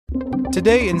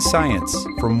Today in Science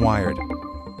from Wired.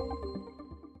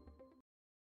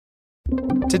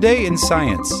 Today in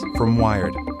Science from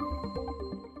Wired.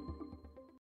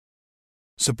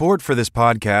 Support for this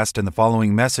podcast and the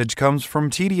following message comes from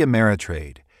TD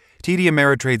Ameritrade. TD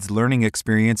Ameritrade's learning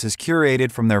experience is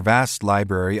curated from their vast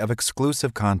library of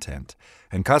exclusive content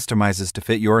and customizes to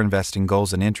fit your investing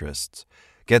goals and interests.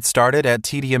 Get started at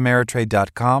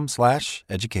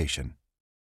tdameritrade.com/education.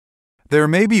 There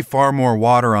may be far more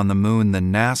water on the moon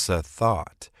than NASA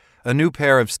thought. A new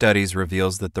pair of studies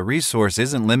reveals that the resource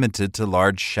isn't limited to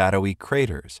large shadowy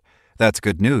craters. That's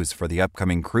good news for the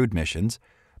upcoming crewed missions.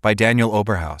 By Daniel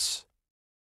Oberhaus.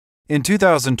 In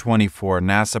 2024,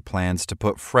 NASA plans to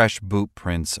put fresh boot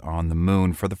prints on the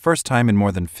moon for the first time in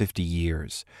more than 50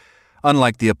 years.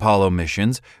 Unlike the Apollo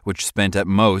missions, which spent at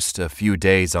most a few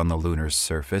days on the lunar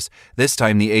surface, this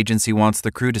time the agency wants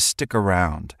the crew to stick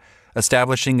around.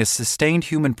 Establishing a sustained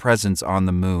human presence on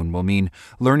the moon will mean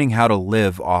learning how to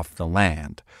live off the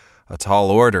land, a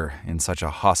tall order in such a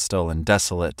hostile and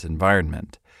desolate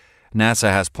environment.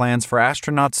 NASA has plans for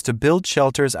astronauts to build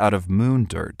shelters out of moon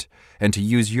dirt and to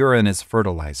use urine as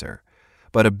fertilizer.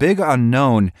 But a big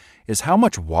unknown is how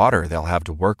much water they'll have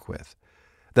to work with.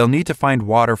 They'll need to find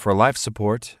water for life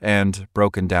support and,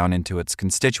 broken down into its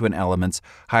constituent elements,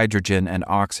 hydrogen and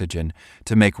oxygen,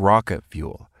 to make rocket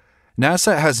fuel.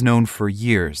 NASA has known for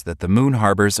years that the moon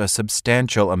harbors a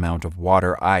substantial amount of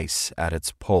water ice at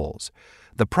its poles.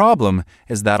 The problem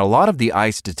is that a lot of the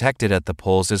ice detected at the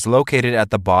poles is located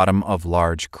at the bottom of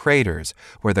large craters,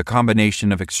 where the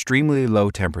combination of extremely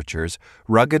low temperatures,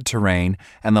 rugged terrain,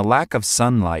 and the lack of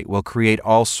sunlight will create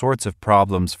all sorts of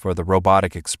problems for the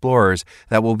robotic explorers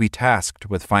that will be tasked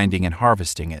with finding and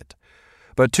harvesting it.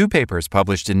 But two papers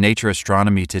published in Nature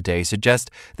Astronomy today suggest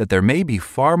that there may be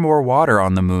far more water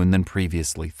on the moon than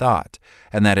previously thought,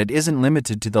 and that it isn't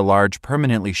limited to the large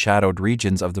permanently shadowed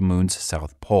regions of the moon's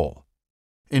south pole.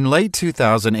 In late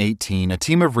 2018, a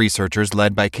team of researchers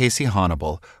led by Casey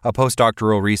Hannibal, a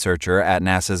postdoctoral researcher at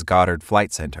NASA's Goddard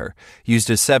Flight Center, used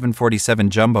a 747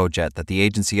 jumbo jet that the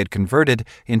agency had converted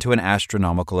into an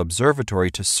astronomical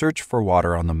observatory to search for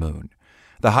water on the moon.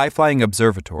 The high-flying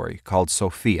observatory, called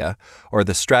SOFIA, or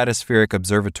the Stratospheric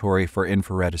Observatory for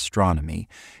Infrared Astronomy,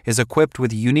 is equipped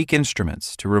with unique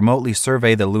instruments to remotely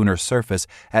survey the lunar surface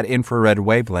at infrared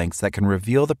wavelengths that can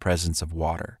reveal the presence of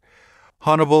water.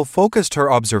 Hannibal focused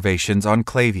her observations on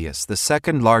Clavius, the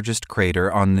second largest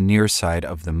crater on the near side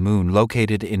of the moon,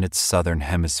 located in its southern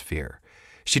hemisphere.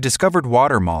 She discovered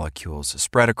water molecules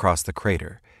spread across the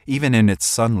crater, even in its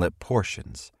sunlit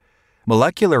portions.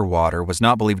 Molecular water was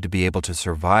not believed to be able to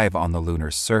survive on the lunar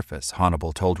surface,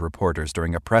 Hannibal told reporters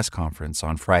during a press conference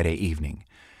on Friday evening.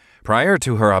 Prior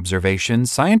to her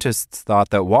observations, scientists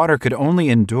thought that water could only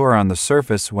endure on the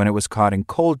surface when it was caught in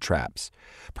cold traps,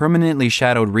 permanently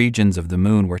shadowed regions of the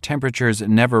moon where temperatures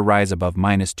never rise above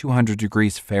minus 200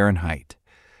 degrees Fahrenheit.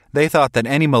 They thought that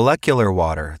any molecular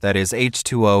water, that is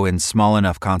H2O in small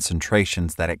enough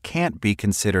concentrations that it can't be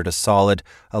considered a solid,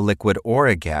 a liquid, or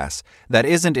a gas, that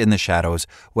isn't in the shadows,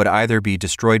 would either be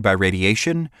destroyed by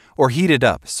radiation or heated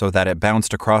up so that it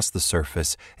bounced across the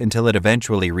surface until it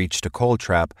eventually reached a cold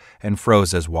trap and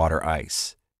froze as water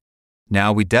ice.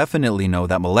 Now we definitely know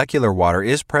that molecular water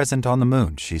is present on the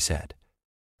moon, she said.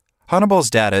 Hannibal's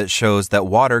data shows that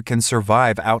water can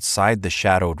survive outside the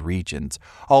shadowed regions,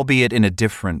 albeit in a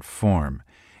different form.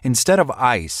 Instead of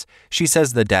ice, she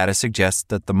says the data suggests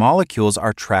that the molecules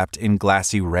are trapped in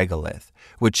glassy regolith,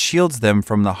 which shields them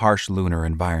from the harsh lunar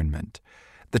environment.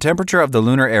 The temperature of the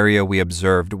lunar area we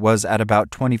observed was at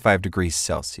about 25 degrees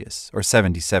Celsius, or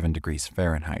 77 degrees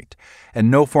Fahrenheit,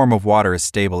 and no form of water is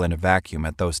stable in a vacuum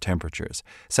at those temperatures,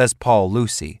 says Paul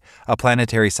Lucy, a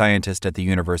planetary scientist at the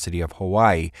University of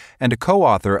Hawaii and a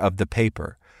co-author of the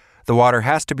paper. The water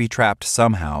has to be trapped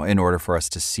somehow in order for us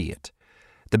to see it.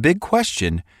 The big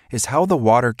question is how the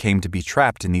water came to be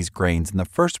trapped in these grains in the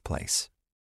first place.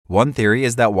 One theory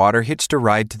is that water hitched a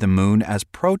ride to the moon as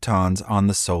protons on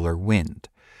the solar wind.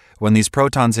 When these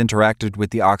protons interacted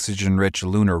with the oxygen-rich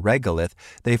lunar regolith,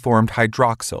 they formed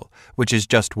hydroxyl, which is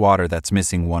just water that's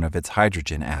missing one of its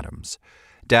hydrogen atoms.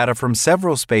 Data from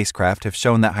several spacecraft have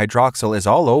shown that hydroxyl is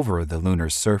all over the lunar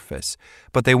surface,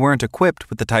 but they weren't equipped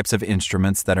with the types of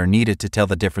instruments that are needed to tell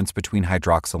the difference between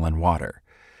hydroxyl and water.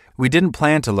 We didn't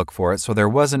plan to look for it, so there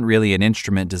wasn't really an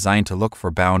instrument designed to look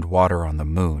for bound water on the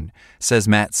moon, says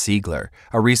Matt Siegler,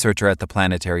 a researcher at the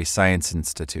Planetary Science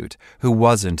Institute, who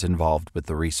wasn't involved with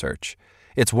the research.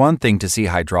 It's one thing to see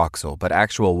hydroxyl, but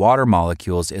actual water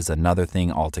molecules is another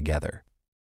thing altogether.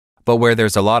 But where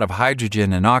there's a lot of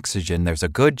hydrogen and oxygen, there's a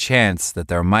good chance that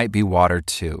there might be water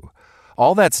too.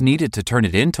 All that's needed to turn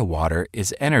it into water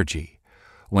is energy.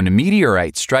 When a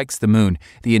meteorite strikes the moon,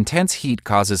 the intense heat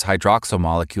causes hydroxyl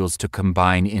molecules to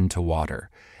combine into water.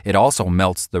 It also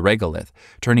melts the regolith,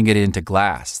 turning it into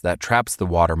glass that traps the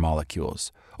water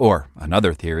molecules. Or,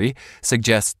 another theory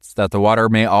suggests that the water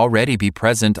may already be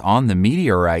present on the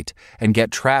meteorite and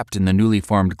get trapped in the newly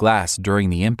formed glass during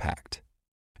the impact.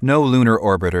 No lunar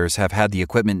orbiters have had the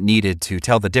equipment needed to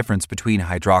tell the difference between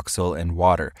hydroxyl and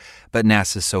water, but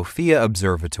NASA's SOFIA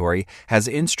Observatory has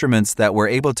instruments that were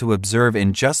able to observe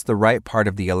in just the right part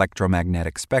of the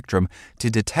electromagnetic spectrum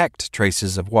to detect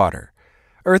traces of water.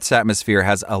 Earth's atmosphere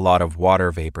has a lot of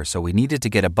water vapor, so we needed to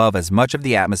get above as much of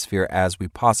the atmosphere as we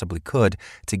possibly could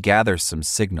to gather some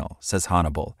signal, says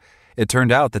Hannibal. It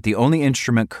turned out that the only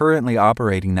instrument currently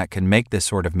operating that can make this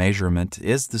sort of measurement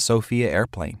is the SOFIA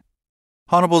airplane.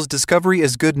 Hannibal's discovery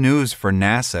is good news for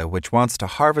NASA, which wants to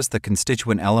harvest the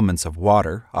constituent elements of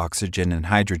water, oxygen and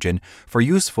hydrogen, for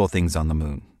useful things on the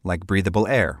moon, like breathable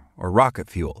air or rocket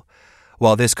fuel.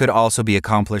 While this could also be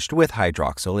accomplished with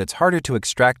hydroxyl, it's harder to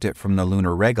extract it from the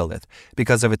lunar regolith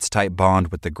because of its tight bond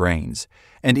with the grains.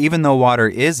 And even though water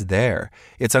is there,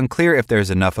 it's unclear if there's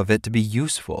enough of it to be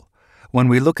useful. When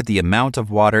we look at the amount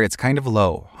of water, it's kind of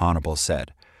low, Hannibal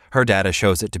said. Her data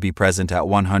shows it to be present at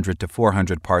 100 to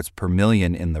 400 parts per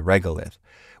million in the regolith.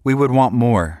 We would want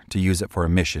more to use it for a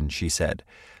mission, she said.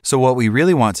 So what we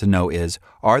really want to know is,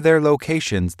 are there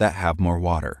locations that have more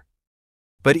water?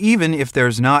 But even if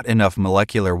there's not enough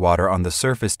molecular water on the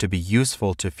surface to be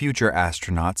useful to future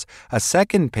astronauts, a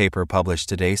second paper published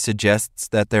today suggests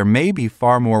that there may be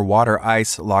far more water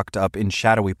ice locked up in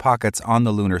shadowy pockets on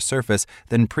the lunar surface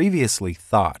than previously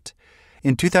thought.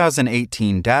 In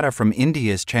 2018, data from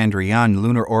India's Chandrayaan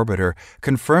lunar orbiter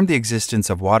confirmed the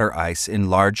existence of water ice in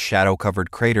large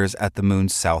shadow-covered craters at the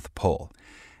moon's south pole.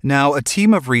 Now, a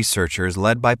team of researchers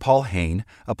led by Paul Hayne,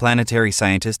 a planetary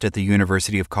scientist at the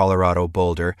University of Colorado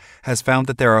Boulder, has found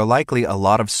that there are likely a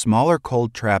lot of smaller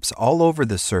cold traps all over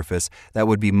the surface that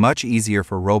would be much easier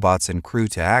for robots and crew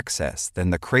to access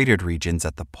than the cratered regions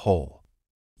at the pole.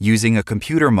 Using a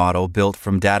computer model built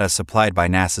from data supplied by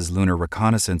NASA's Lunar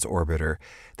Reconnaissance Orbiter,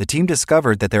 the team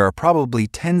discovered that there are probably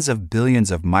tens of billions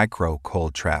of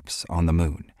micro-cold traps on the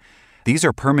moon. These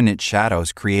are permanent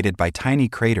shadows created by tiny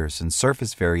craters and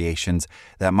surface variations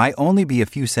that might only be a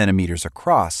few centimeters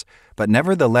across, but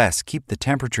nevertheless keep the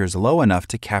temperatures low enough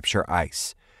to capture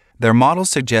ice. Their models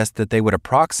suggest that they would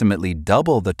approximately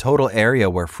double the total area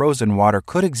where frozen water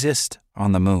could exist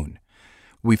on the moon.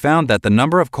 We found that the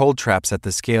number of cold traps at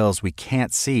the scales we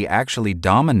can't see actually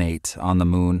dominate on the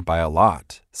moon by a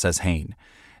lot, says Hayne.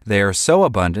 They are so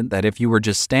abundant that if you were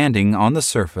just standing on the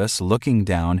surface looking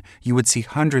down, you would see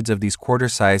hundreds of these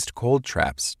quarter-sized cold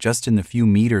traps just in the few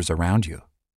meters around you.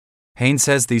 Hayne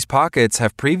says these pockets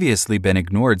have previously been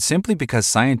ignored simply because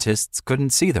scientists couldn't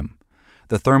see them.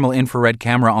 The thermal infrared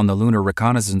camera on the Lunar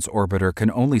Reconnaissance Orbiter can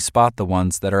only spot the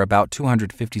ones that are about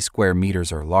 250 square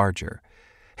meters or larger.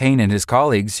 Hayne and his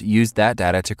colleagues used that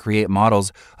data to create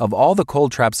models of all the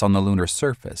cold traps on the lunar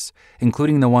surface,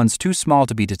 including the ones too small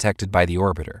to be detected by the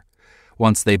orbiter.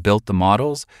 Once they built the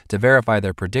models, to verify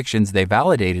their predictions, they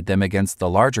validated them against the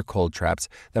larger cold traps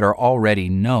that are already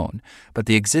known, but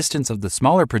the existence of the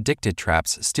smaller predicted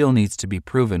traps still needs to be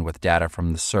proven with data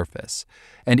from the surface.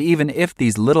 And even if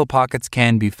these little pockets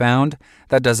can be found,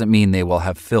 that doesn't mean they will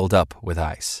have filled up with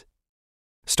ice.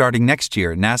 Starting next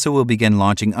year, NASA will begin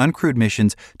launching uncrewed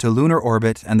missions to lunar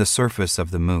orbit and the surface of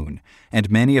the moon,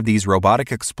 and many of these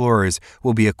robotic explorers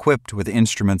will be equipped with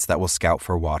instruments that will scout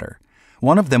for water.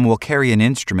 One of them will carry an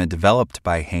instrument developed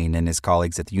by Hayne and his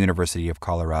colleagues at the University of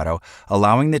Colorado,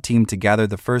 allowing the team to gather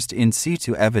the first in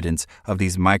situ evidence of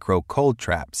these micro-cold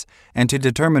traps and to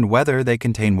determine whether they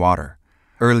contain water.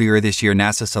 Earlier this year,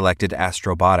 NASA selected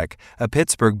Astrobotic, a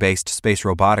Pittsburgh-based space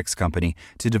robotics company,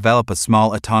 to develop a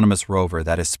small autonomous rover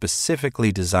that is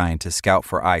specifically designed to scout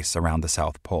for ice around the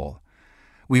South Pole.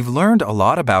 We've learned a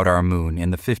lot about our moon in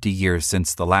the 50 years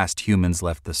since the last humans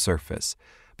left the surface,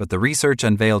 but the research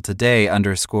unveiled today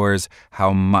underscores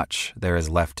how much there is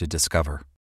left to discover.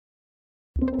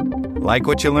 Like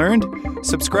what you learned?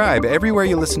 Subscribe everywhere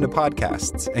you listen to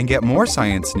podcasts and get more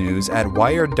science news at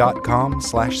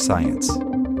wired.com/science.